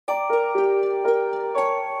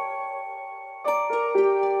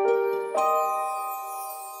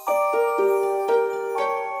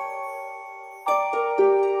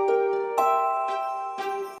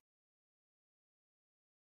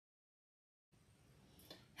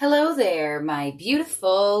Hello there, my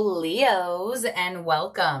beautiful Leos, and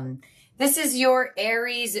welcome. This is your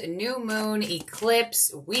Aries new moon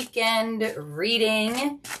eclipse weekend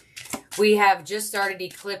reading. We have just started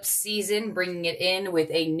eclipse season, bringing it in with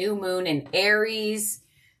a new moon in Aries.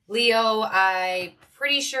 Leo, I'm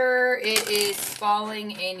pretty sure it is falling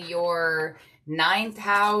in your ninth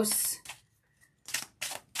house.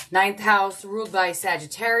 Ninth house ruled by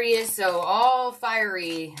Sagittarius, so all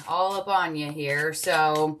fiery, all up on you here.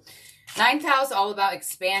 So ninth house, all about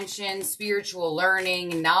expansion, spiritual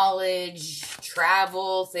learning, knowledge,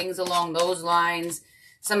 travel, things along those lines.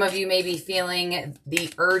 Some of you may be feeling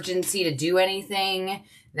the urgency to do anything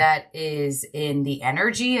that is in the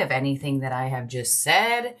energy of anything that I have just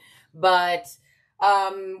said. But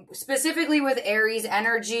specifically with Aries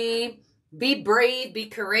energy, be brave, be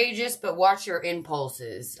courageous, but watch your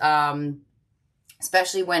impulses,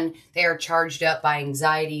 especially when they are charged up by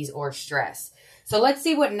anxieties or stress. So let's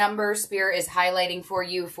see what number Spirit is highlighting for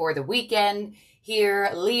you for the weekend here,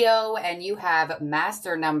 Leo, and you have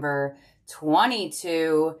master number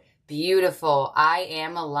 22. Beautiful. I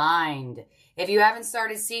am aligned. If you haven't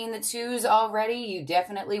started seeing the twos already, you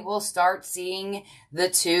definitely will start seeing the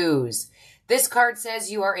twos. This card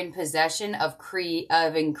says you are in possession of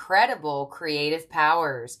incredible creative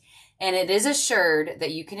powers, and it is assured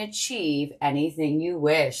that you can achieve anything you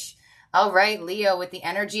wish. All right, Leo, with the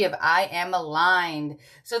energy of I am aligned.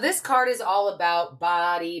 So this card is all about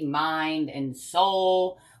body, mind, and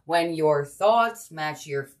soul. When your thoughts match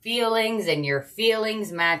your feelings and your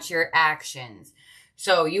feelings match your actions.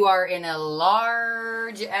 So you are in a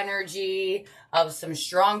large energy of some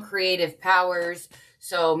strong creative powers.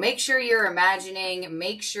 So make sure you're imagining,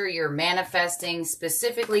 make sure you're manifesting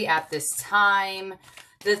specifically at this time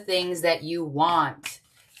the things that you want,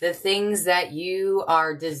 the things that you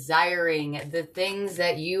are desiring, the things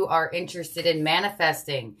that you are interested in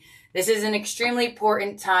manifesting. This is an extremely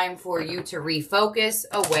important time for you to refocus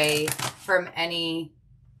away from any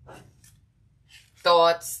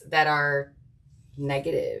thoughts that are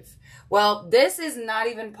negative. Well, this is not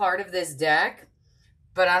even part of this deck,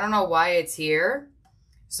 but I don't know why it's here.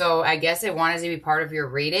 So I guess it wanted to be part of your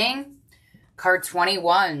reading. Card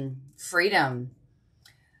 21, freedom.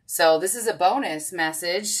 So this is a bonus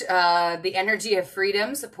message. The energy of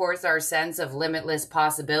freedom supports our sense of limitless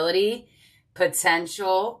possibility,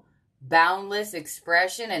 potential, boundless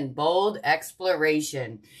expression, and bold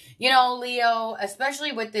exploration. You know, Leo,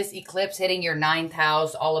 especially with this eclipse hitting your ninth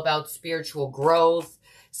house, all about spiritual growth,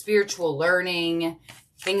 spiritual learning,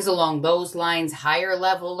 things along those lines, higher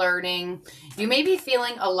level learning. You may be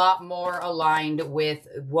feeling a lot more aligned with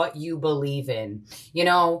what you believe in. You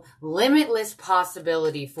know, limitless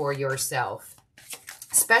possibility for yourself.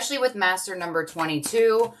 Especially with master number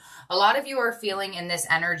 22. A lot of you are feeling in this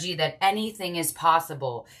energy that anything is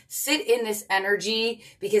possible. Sit in this energy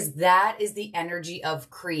because that is the energy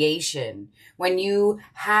of creation. When you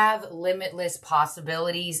have limitless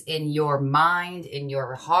possibilities in your mind, in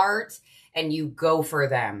your heart, and you go for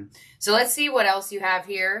them. So let's see what else you have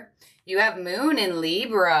here. You have Moon in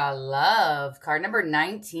Libra, love, card number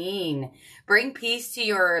 19. Bring peace to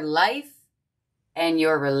your life and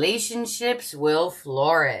your relationships will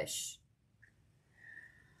flourish.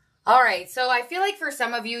 All right, so I feel like for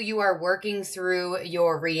some of you, you are working through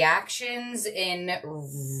your reactions in,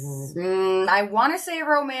 I want to say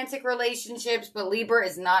romantic relationships, but Libra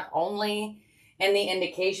is not only in the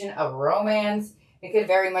indication of romance. It could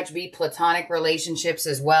very much be platonic relationships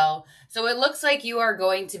as well. So it looks like you are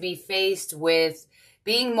going to be faced with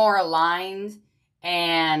being more aligned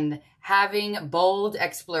and having bold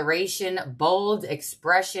exploration, bold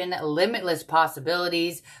expression, limitless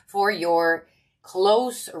possibilities for your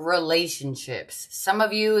close relationships. Some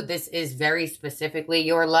of you, this is very specifically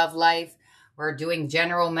your love life. We're doing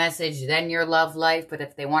general message, then your love life. But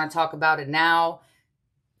if they want to talk about it now,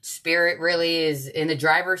 Spirit really is in the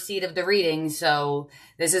driver's seat of the reading. So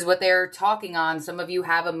this is what they're talking on. Some of you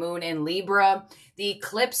have a moon in Libra. The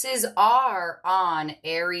eclipses are on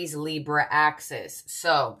Aries Libra axis.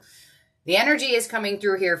 So the energy is coming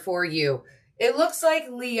through here for you. It looks like,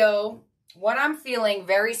 Leo, what I'm feeling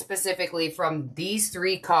very specifically from these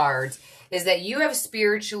three cards is that you have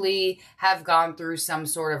spiritually have gone through some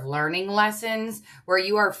sort of learning lessons where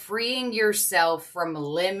you are freeing yourself from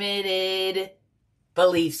limited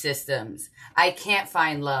belief systems. I can't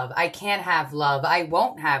find love. I can't have love. I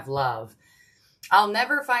won't have love. I'll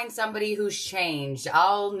never find somebody who's changed.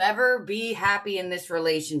 I'll never be happy in this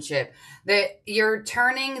relationship. That you're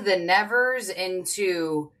turning the nevers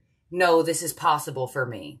into, no, this is possible for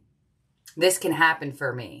me. This can happen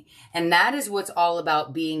for me. And that is what's all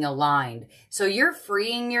about being aligned. So you're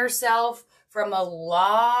freeing yourself from a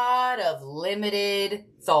lot of limited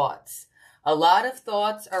thoughts. A lot of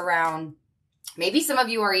thoughts around, maybe some of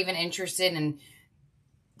you are even interested in,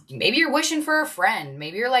 maybe you're wishing for a friend.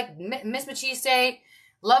 Maybe you're like, Miss Machiste,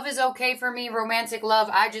 love is okay for me, romantic love.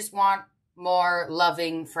 I just want more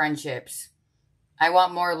loving friendships. I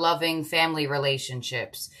want more loving family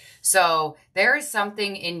relationships. So there is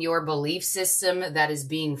something in your belief system that is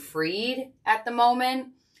being freed at the moment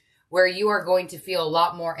where you are going to feel a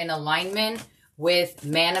lot more in alignment with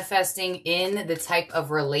manifesting in the type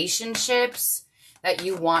of relationships that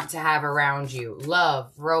you want to have around you.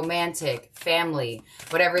 Love, romantic, family,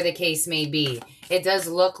 whatever the case may be. It does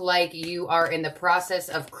look like you are in the process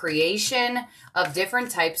of creation of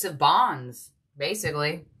different types of bonds,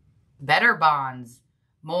 basically. Better bonds,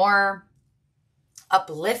 more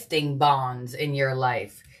uplifting bonds in your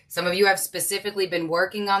life. Some of you have specifically been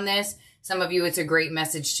working on this. Some of you, it's a great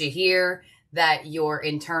message to hear that your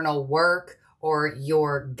internal work or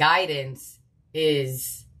your guidance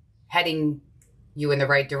is heading you in the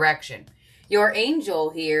right direction. Your angel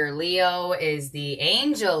here, Leo, is the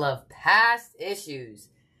angel of past issues.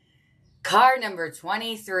 Card number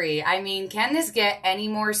 23. I mean, can this get any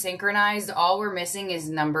more synchronized? All we're missing is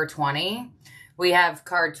number 20. We have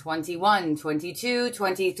card 21, 22,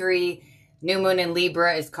 23. New moon in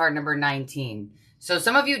Libra is card number 19. So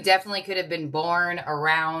some of you definitely could have been born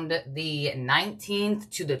around the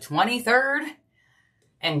 19th to the 23rd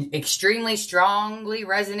and extremely strongly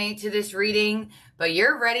resonate to this reading, but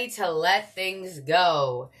you're ready to let things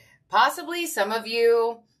go. Possibly some of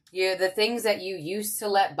you, the things that you used to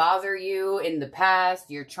let bother you in the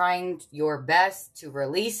past, you're trying your best to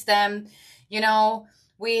release them. You know,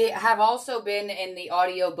 we have also been in the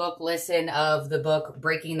audiobook listen of the book,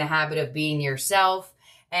 Breaking the Habit of Being Yourself.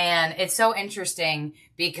 And it's so interesting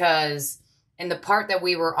because in the part that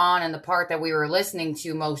we were on and the part that we were listening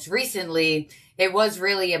to most recently, it was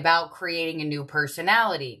really about creating a new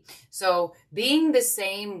personality. So being the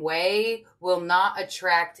same way will not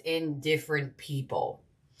attract in different people.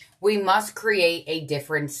 We must create a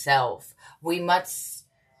different self. We must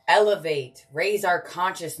elevate, raise our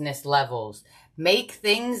consciousness levels, make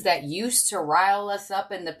things that used to rile us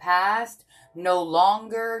up in the past no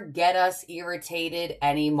longer get us irritated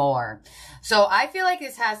anymore. So I feel like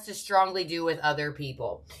this has to strongly do with other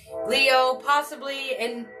people. Leo, possibly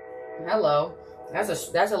in... Hello.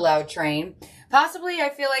 That's a loud train. Possibly, I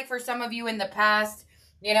feel like for some of you in the past,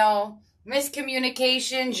 you know,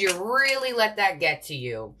 miscommunications, you really let that get to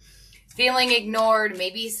you. Feeling ignored,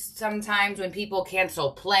 maybe sometimes when people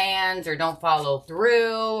cancel plans or don't follow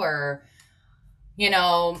through, or, you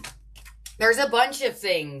know, there's a bunch of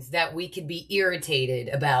things that we could be irritated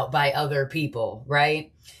about by other people,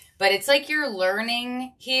 right? But it's like you're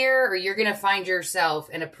learning here, or you're going to find yourself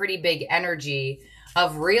in a pretty big energy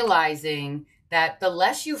of realizing that the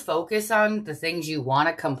less you focus on the things you want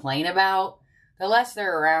to complain about, the less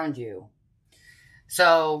they're around you.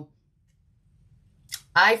 So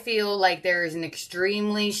I feel like there is an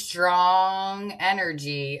extremely strong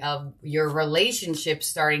energy of your relationship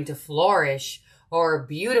starting to flourish, or a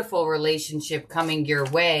beautiful relationship coming your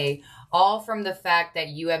way, all from the fact that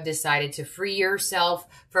you have decided to free yourself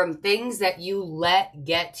from things that you let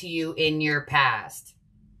get to you in your past.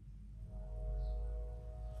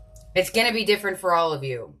 It's going to be different for all of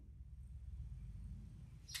you.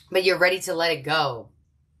 But you're ready to let it go.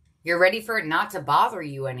 You're ready for it not to bother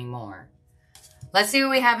you anymore. Let's see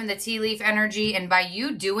what we have in the tea leaf energy. And by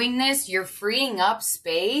you doing this, you're freeing up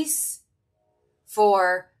space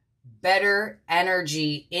for better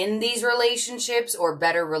energy in these relationships, or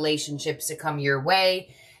better relationships to come your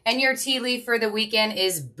way. And your tea leaf for the weekend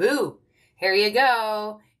is boo. Here you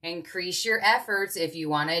go. Increase your efforts if you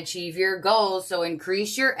want to achieve your goals. So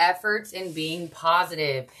increase your efforts in being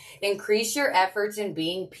positive. Increase your efforts in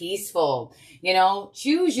being peaceful. You know,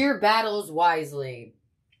 choose your battles wisely.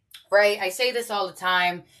 Right? I say this all the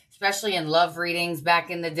time, especially in love readings back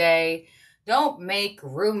in the day. Don't make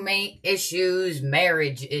roommate issues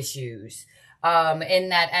marriage issues. In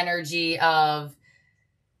that energy of,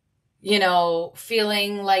 you know,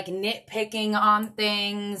 feeling like nitpicking on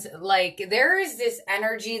things. Like, there is this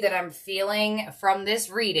energy that I'm feeling from this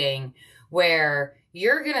reading where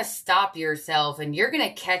you're going to stop yourself and you're going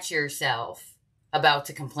to catch yourself about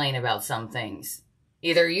to complain about some things.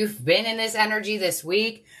 Either you've been in this energy this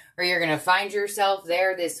week, or you're going to find yourself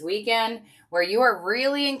there this weekend, where you are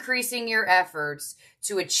really increasing your efforts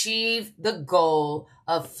to achieve the goal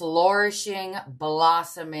of flourishing,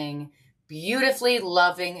 blossoming, beautifully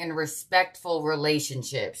loving and respectful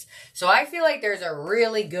relationships. So I feel like there's a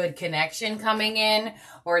really good connection coming in,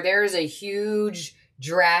 or there's a huge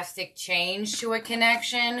drastic change to a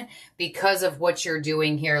connection because of what you're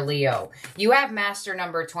doing here, Leo. You have master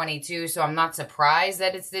number 22, so I'm not surprised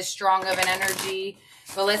that it's this strong of an energy.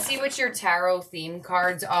 But let's see what your tarot theme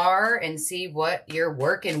cards are and see what you're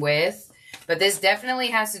working with. But this definitely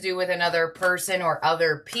has to do with another person or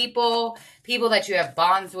other people. People that you have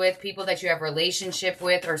bonds with, people that you have relationship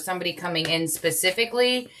with, or somebody coming in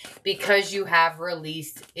specifically because you have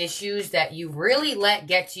released issues that you really let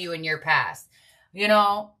get to you in your past. You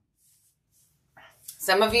know,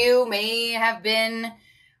 some of you may have been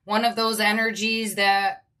one of those energies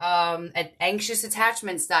that, an anxious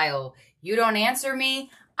attachment style. You don't answer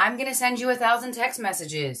me, I'm going to send you 1,000 text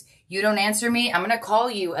messages. You don't answer me, I'm going to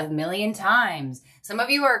call you 1,000,000 times. Some of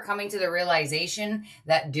you are coming to the realization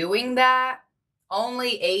that doing that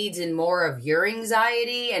only aids in more of your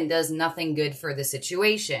anxiety and does nothing good for the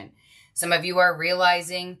situation. Some of you are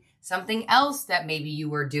realizing something else that maybe you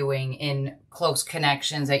were doing in close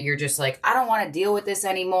connections that you're just like, I don't want to deal with this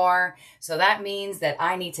anymore. So that means that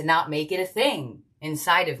I need to not make it a thing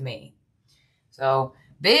inside of me. So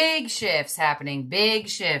big shifts happening. Big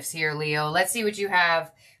shifts here, Leo. Let's see what you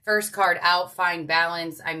have. First card out, find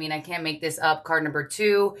balance. I mean, I can't make this up. Card number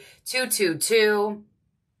 2, 222.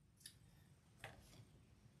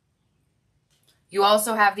 You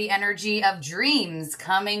also have the energy of dreams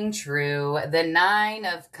coming true. The 9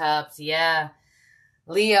 of Cups. Yeah.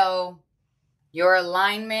 Leo, your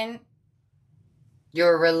alignment,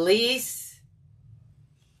 your release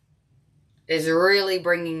is really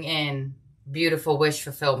bringing in beautiful wish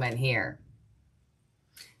fulfillment here.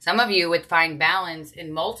 Some of you would find balance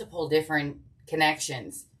in multiple different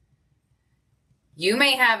connections. You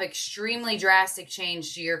may have extremely drastic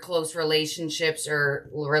change to your close relationships or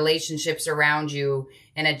relationships around you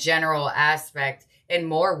in a general aspect in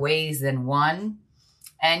more ways than one.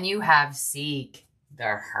 And you have Seek,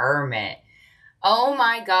 the Hermit. Oh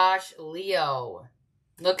my gosh, Leo.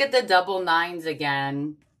 Look at the double 9s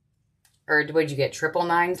again. Or would you get triple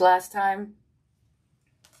 9s last time?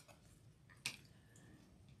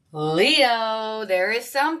 Leo, there is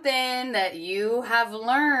something that you have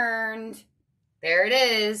learned. There it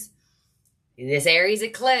is. This Aries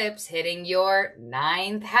eclipse hitting your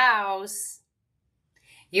 9th house.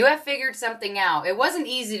 You have figured something out. It wasn't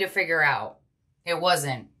easy to figure out. It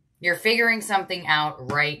wasn't. You're figuring something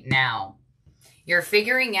out right now. You're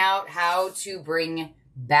figuring out how to bring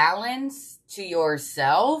balance to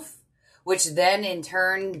yourself, which then in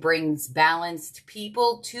turn brings balanced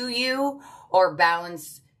people to you or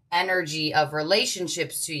balanced energy of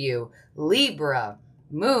relationships to you. Libra,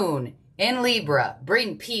 Moon in Libra,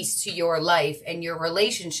 bring peace to your life and your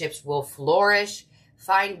relationships will flourish,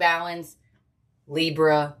 find balance.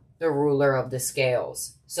 Libra, the ruler of the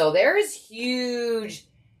scales. So there is huge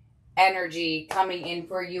energy coming in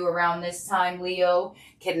for you around this time, Leo,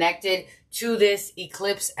 connected to this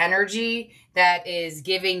eclipse energy that is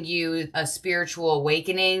giving you a spiritual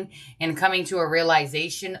awakening and coming to a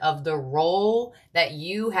realization of the role that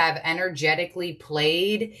you have energetically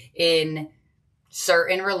played in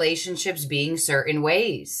certain relationships being certain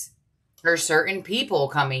ways or certain people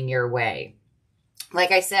coming your way.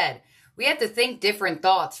 Like I said, we have to think different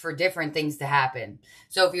thoughts for different things to happen.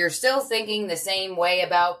 So if you're still thinking the same way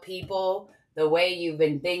about people, the way you've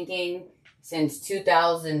been thinking since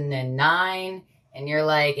 2009, and you're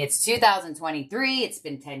like, it's 2023, it's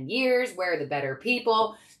been 10 years, where are the better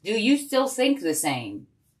people? Do you still think the same?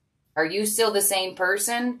 Are you still the same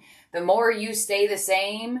person? The more you stay the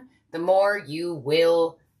same, the more you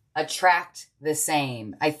will attract the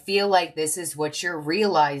same. I feel like this is what you're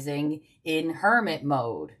realizing in hermit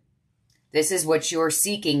mode. This is what you're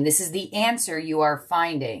seeking. This is the answer you are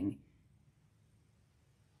finding.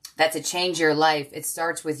 That to change your life, it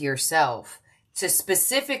starts with yourself. To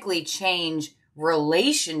specifically change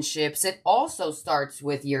relationships, it also starts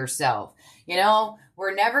with yourself. You know,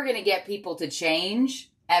 we're never going to get people to change,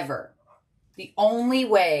 ever. The only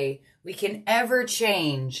way we can ever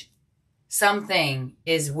change something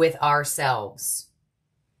is with ourselves.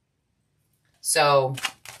 So,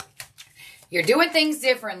 you're doing things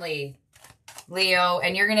differently, Leo,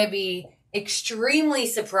 and you're going to be extremely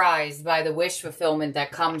surprised by the wish fulfillment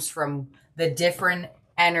that comes from the different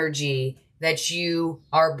energy that you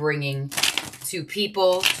are bringing to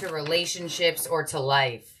people, to relationships, or to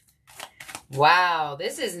life. Wow,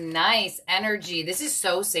 this is nice energy. This is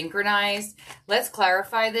so synchronized. Let's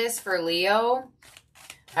clarify this for Leo.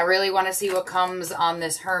 I really want to see what comes on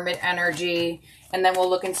this hermit energy, and then we'll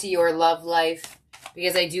look into your love life,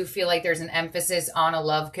 because I do feel like there's an emphasis on a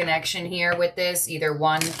love connection here with this, either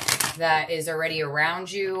one that is already around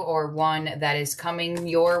you or one that is coming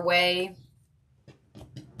your way.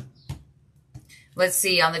 Let's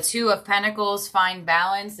see. On the Two of Pentacles, find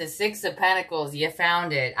balance. The Six of Pentacles, you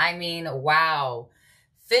found it. I mean, wow.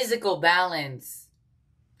 Physical balance.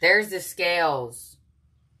 There's the scales.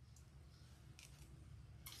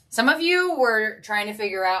 Some of you were trying to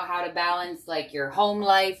figure out how to balance like your home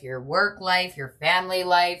life, your work life, your family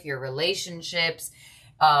life, your relationships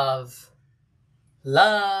of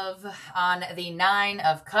love. On the Nine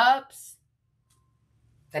of Cups,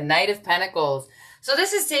 the Knight of Pentacles. So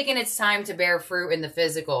this is taking its time to bear fruit in the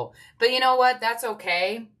physical. But you know what? That's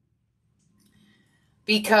okay.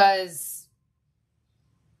 Because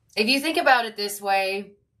if you think about it this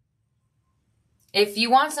way, if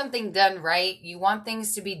you want something done right, you want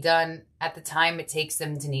things to be done at the time it takes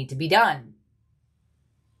them to need to be done.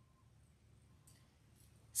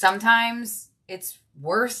 Sometimes it's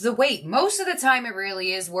worth the wait. Most of the time it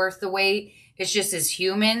really is worth the wait. It's just as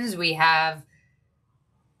humans, we have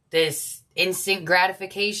this instant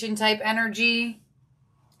gratification type energy.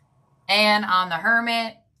 And on the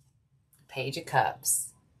Hermit, Page of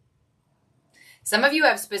Cups. Some of you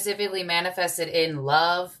have specifically manifested in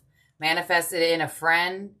love, manifested in a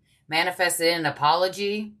friend, manifested in an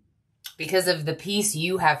apology because of the peace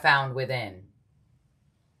you have found within.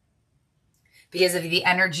 Because of the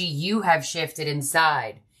energy you have shifted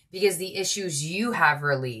inside. Because the issues you have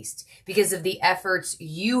released. Because of the efforts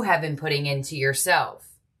you have been putting into yourself.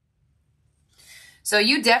 So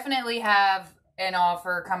you definitely have an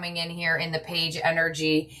offer coming in here in the Page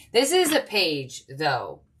energy. This is a Page,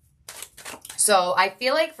 though. So I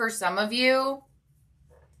feel like for some of you,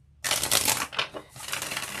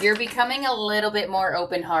 you're becoming a little bit more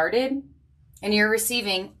open-hearted and you're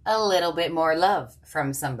receiving a little bit more love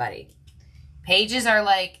from somebody. Pages are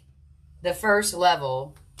like the first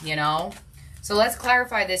level, you know? So let's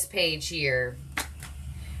clarify this page here.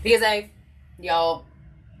 Because y'all,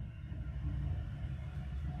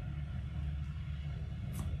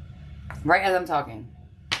 right as I'm talking.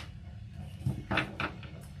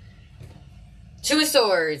 Two of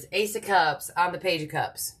Swords, Ace of Cups on the Page of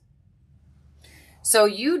Cups. So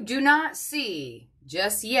you do not see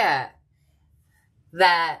just yet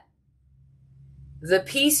that the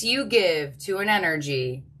peace you give to an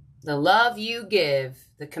energy, the love you give,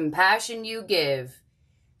 the compassion you give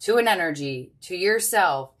to an energy, to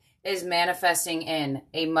yourself, is manifesting in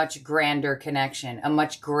a much grander connection, a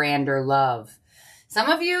much grander love. Some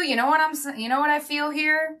of you, you know what I feel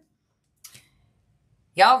here?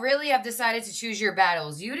 Y'all really have decided to choose your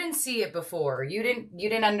battles. You didn't see it before. You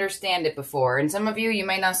didn't understand it before. And some of you, you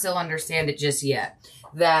may not still understand it just yet.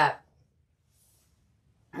 That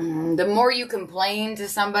the more you complain to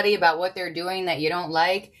somebody about what they're doing that you don't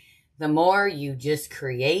like, the more you just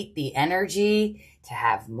create the energy to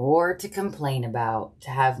have more to complain about, to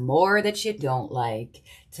have more that you don't like,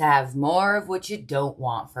 to have more of what you don't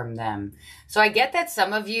want from them. So I get that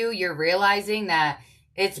some of you, you're realizing that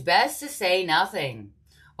it's best to say nothing.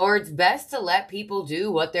 Or it's best to let people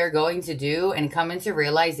do what they're going to do and come into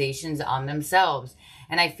realizations on themselves.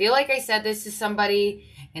 And I feel like I said this to somebody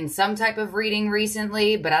in some type of reading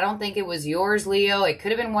recently, but I don't think it was yours, Leo. It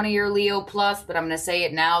could have been one of your Leo plus, but I'm going to say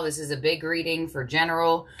it now. This is a big reading for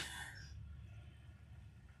general.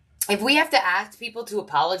 If we have to ask people to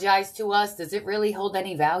apologize to us, does it really hold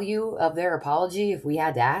any value of their apology if we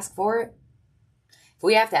had to ask for it? If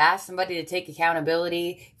we have to ask somebody to take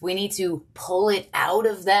accountability, if we need to pull it out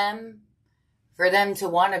of them for them to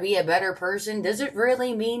want to be a better person, does it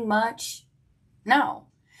really mean much? No.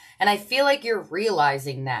 And I feel like you're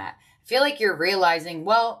realizing that. I feel like you're realizing,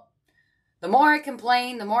 well, the more I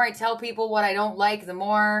complain, the more I tell people what I don't like, the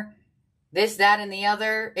more this, that, and the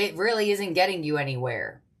other, it really isn't getting you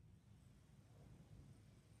anywhere.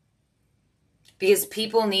 Because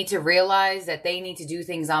people need to realize that they need to do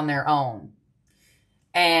things on their own.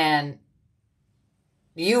 And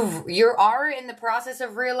you are in the process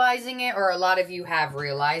of realizing it, or a lot of you have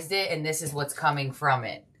realized it, and this is what's coming from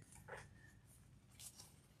it.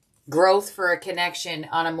 Growth for a connection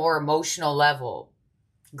on a more emotional level.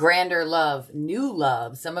 Grander love, new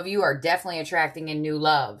love. Some of you are definitely attracting in new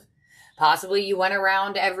love. Possibly you went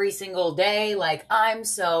around every single day like, I'm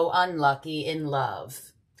so unlucky in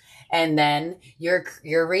love. And then your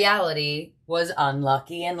reality was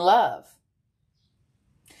unlucky in love.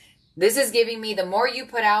 This is giving me the more you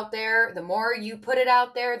put out there, the more you put it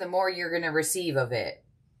out there, the more you're going to receive of it.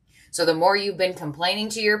 So the more you've been complaining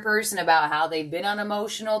to your person about how they've been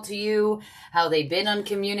unemotional to you, how they've been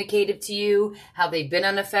uncommunicative to you, how they've been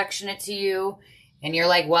unaffectionate to you, and you're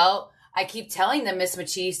like, well, I keep telling them, Miss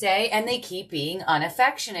Machiste, and they keep being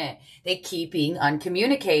unaffectionate. They keep being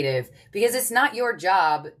uncommunicative because it's not your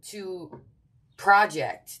job to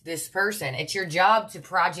project this person. It's your job to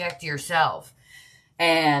project yourself.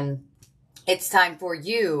 And it's time for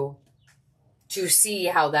you to see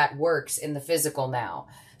how that works in the physical now.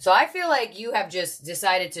 So I feel like you have just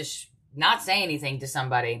decided to not say anything to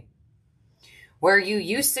somebody. Where you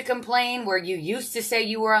used to complain, where you used to say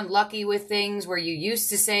you were unlucky with things, where you used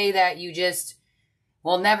to say that you just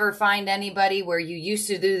will never find anybody, where you used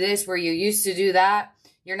to do this, where you used to do that,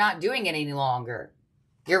 you're not doing it any longer.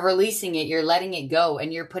 You're releasing it, you're letting it go,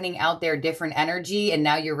 and you're putting out there different energy, and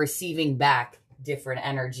now you're receiving back different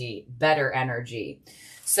energy, better energy.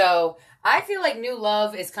 So I feel like new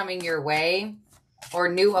love is coming your way, or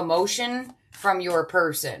new emotion from your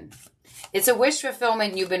person. It's a wish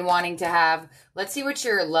fulfillment you've been wanting to have. Let's see what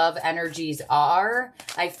your love energies are.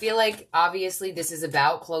 I feel like, obviously, this is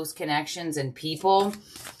about close connections and people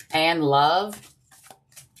and love.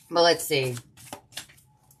 But let's see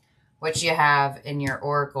what you have in your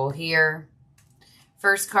oracle here.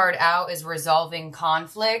 First card out is resolving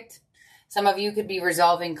conflict. Some of you could be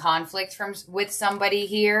resolving conflict with somebody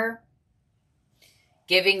here.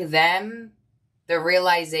 Giving them the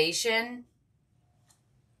realization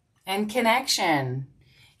and connection.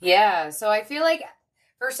 Yeah, so I feel like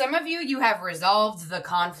for some of you, you have resolved the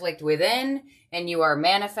conflict within and you are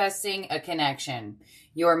manifesting a connection.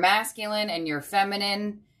 Your masculine and your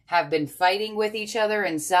feminine have been fighting with each other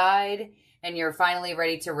inside and you're finally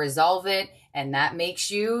ready to resolve it, and that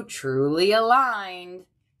makes you truly aligned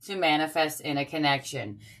to manifest in a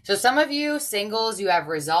connection. So some of you singles, you have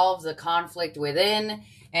resolved the conflict within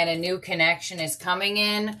and a new connection is coming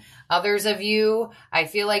in. Others of you, I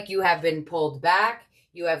feel like you have been pulled back.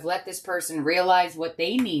 You have let this person realize what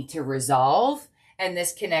they need to resolve, and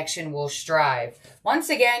this connection will strive. Once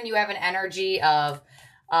again, you have an energy of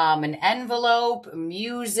an envelope,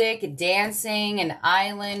 music, dancing, an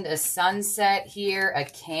island, a sunset here, a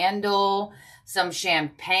candle, some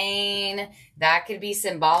champagne. That could be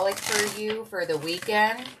symbolic for you for the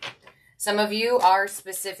weekend. Some of you are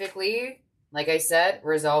specifically, like I said,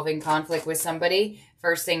 resolving conflict with somebody.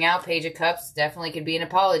 First thing out, Page of Cups, definitely could be an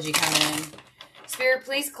apology coming in. Spirit,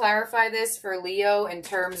 please clarify this for Leo in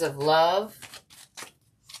terms of love.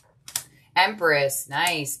 Empress,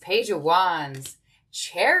 nice. Page of Wands,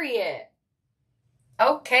 Chariot.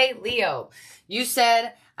 Okay, Leo, you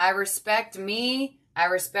said, I respect me, I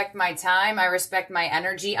respect my time, I respect my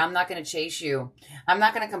energy. I'm not going to chase you. I'm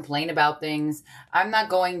not going to complain about things. I'm not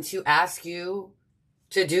going to ask you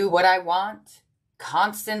to do what I want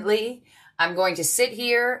constantly. I'm going to sit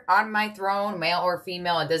here on my throne, male or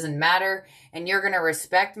female, it doesn't matter, and you're going to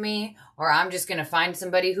respect me, or I'm just going to find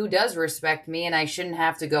somebody who does respect me, and I shouldn't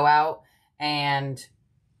have to go out and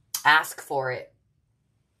ask for it.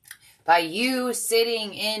 By you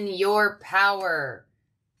sitting in your power,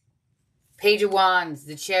 Page of Wands,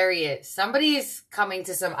 the Chariot, somebody is coming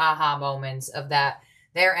to some aha moments of that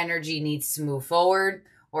their energy needs to move forward,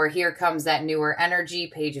 or here comes that newer energy,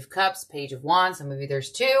 Page of Cups, Page of Wands, some of you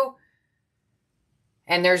there's two.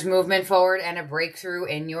 And there's movement forward and a breakthrough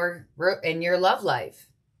in your love life.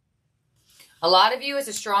 A lot of you is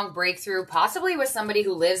a strong breakthrough, possibly with somebody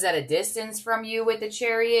who lives at a distance from you with the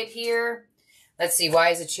Chariot here. Let's see, why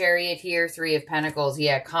is a Chariot here? Three of Pentacles.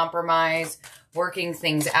 Yeah, compromise, working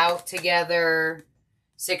things out together.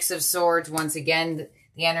 Six of Swords, once again,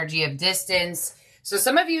 the energy of distance. So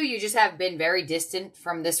some of you just have been very distant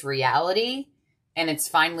from this reality, and it's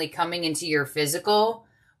finally coming into your physical,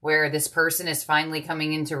 where this person is finally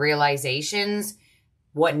coming into realizations,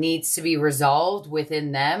 what needs to be resolved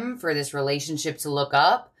within them for this relationship to look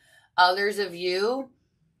up. Others of you,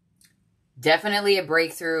 definitely a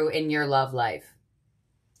breakthrough in your love life.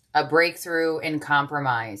 A breakthrough in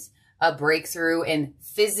compromise. A breakthrough in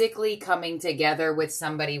physically coming together with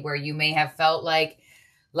somebody where you may have felt like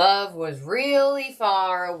love was really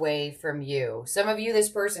far away from you. Some of you, this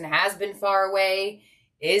person has been far away,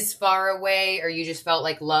 is far away, or you just felt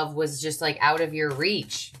like love was just like out of your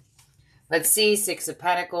reach. Let's see, Six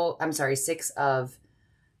of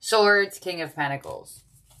Swords, King of Pentacles.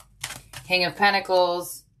 King of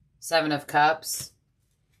Pentacles, Seven of Cups,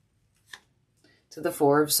 to the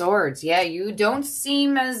Four of Swords. Yeah, you don't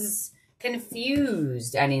seem as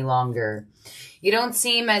confused any longer. You don't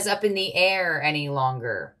seem as up in the air any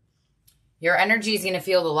longer. Your energy is going to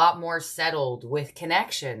feel a lot more settled with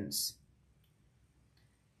connections.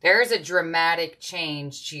 There's a dramatic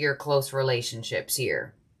change to your close relationships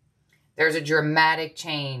here. There's a dramatic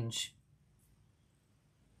change.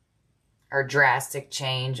 Or drastic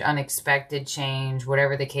change, unexpected change,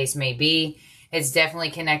 whatever the case may be. It's definitely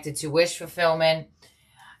connected to wish fulfillment.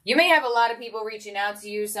 You may have a lot of people reaching out to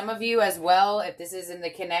you. Some of you as well, if this is in the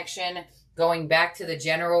connection, going back to the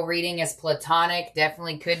general reading as platonic,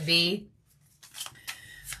 definitely could be.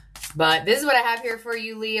 But this is what I have here for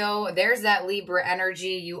you, Leo. There's that Libra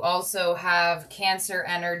energy. You also have Cancer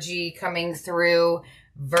energy coming through,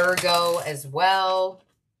 Virgo as well.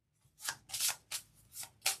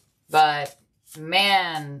 But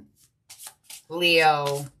man,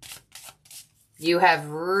 Leo, you have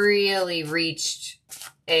really reached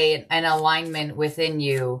an alignment within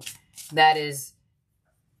you that is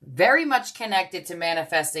very much connected to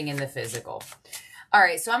manifesting in the physical. All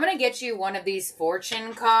right, so I'm going to get you one of these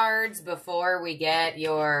fortune cards before we get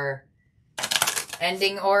your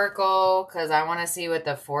ending oracle, because I want to see what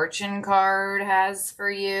the fortune card has for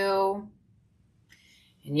you.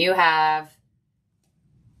 And you have,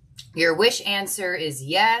 your wish answer is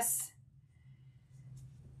yes.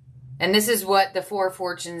 And this is what the 4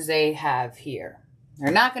 fortunes they have here.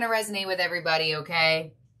 They're not going to resonate with everybody,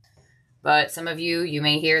 okay? But some of you, you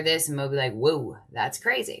may hear this and will be like, whoa, that's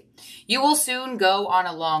crazy. You will soon go on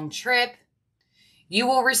a long trip. You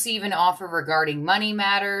will receive an offer regarding money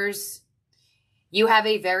matters. You have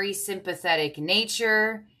a very sympathetic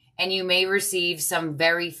nature, and you may receive some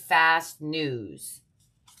very fast news.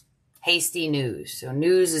 Hasty news. So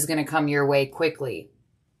news is going to come your way quickly.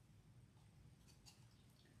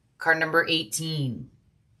 Card number 18.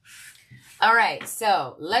 All right,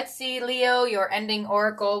 so let's see, Leo, your ending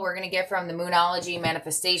oracle we're going to get from the Moonology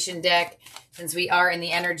Manifestation deck, since we are in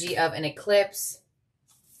the energy of an eclipse.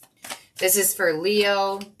 This is for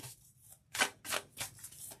Leo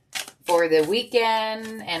for the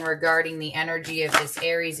weekend and regarding the energy of this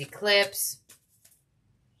Aries eclipse.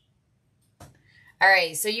 All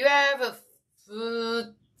right, so you have a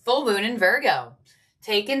full moon in Virgo.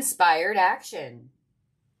 Take inspired action.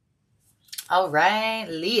 All right,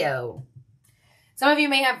 Leo. Some of you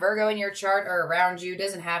may have Virgo in your chart or around you.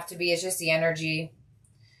 Doesn't have to be. It's just the energy.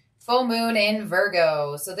 Full moon in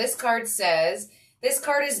Virgo. So this card says, this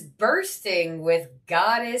card is bursting with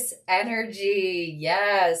goddess energy.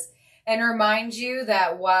 Yes. And reminds you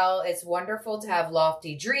that while it's wonderful to have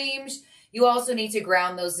lofty dreams, you also need to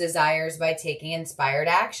ground those desires by taking inspired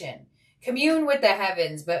action. Commune with the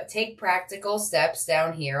heavens, but take practical steps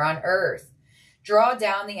down here on earth. Draw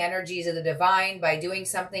down the energies of the divine by doing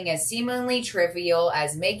something as seemingly trivial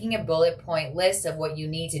as making a bullet point list of what you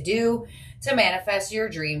need to do to manifest your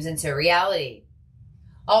dreams into reality.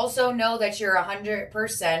 Also know that you're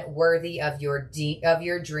 100% worthy of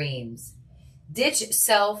your dreams. Ditch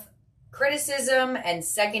self-criticism and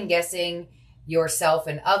second-guessing yourself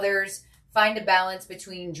and others. Find a balance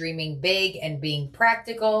between dreaming big and being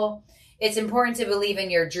practical. It's important to believe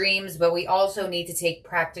in your dreams, but we also need to take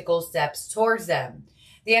practical steps towards them.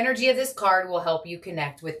 The energy of this card will help you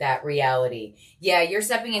connect with that reality. Yeah, you're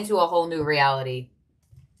stepping into a whole new reality.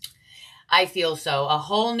 I feel so. A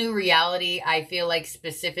whole new reality, I feel like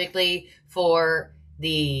specifically for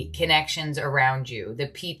the connections around you, the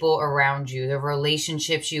people around you, the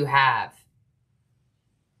relationships you have.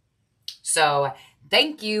 So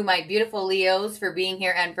thank you, my beautiful Leos, for being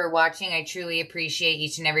here and for watching. I truly appreciate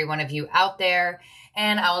each and every one of you out there.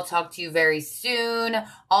 And I will talk to you very soon.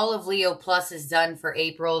 All of Leo Plus is done for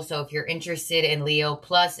April. So if you're interested in Leo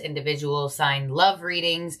Plus individual sign love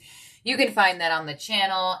readings, you can find that on the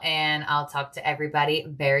channel. And I'll talk to everybody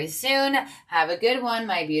very soon. Have a good one,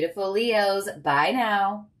 my beautiful Leos. Bye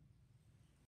now.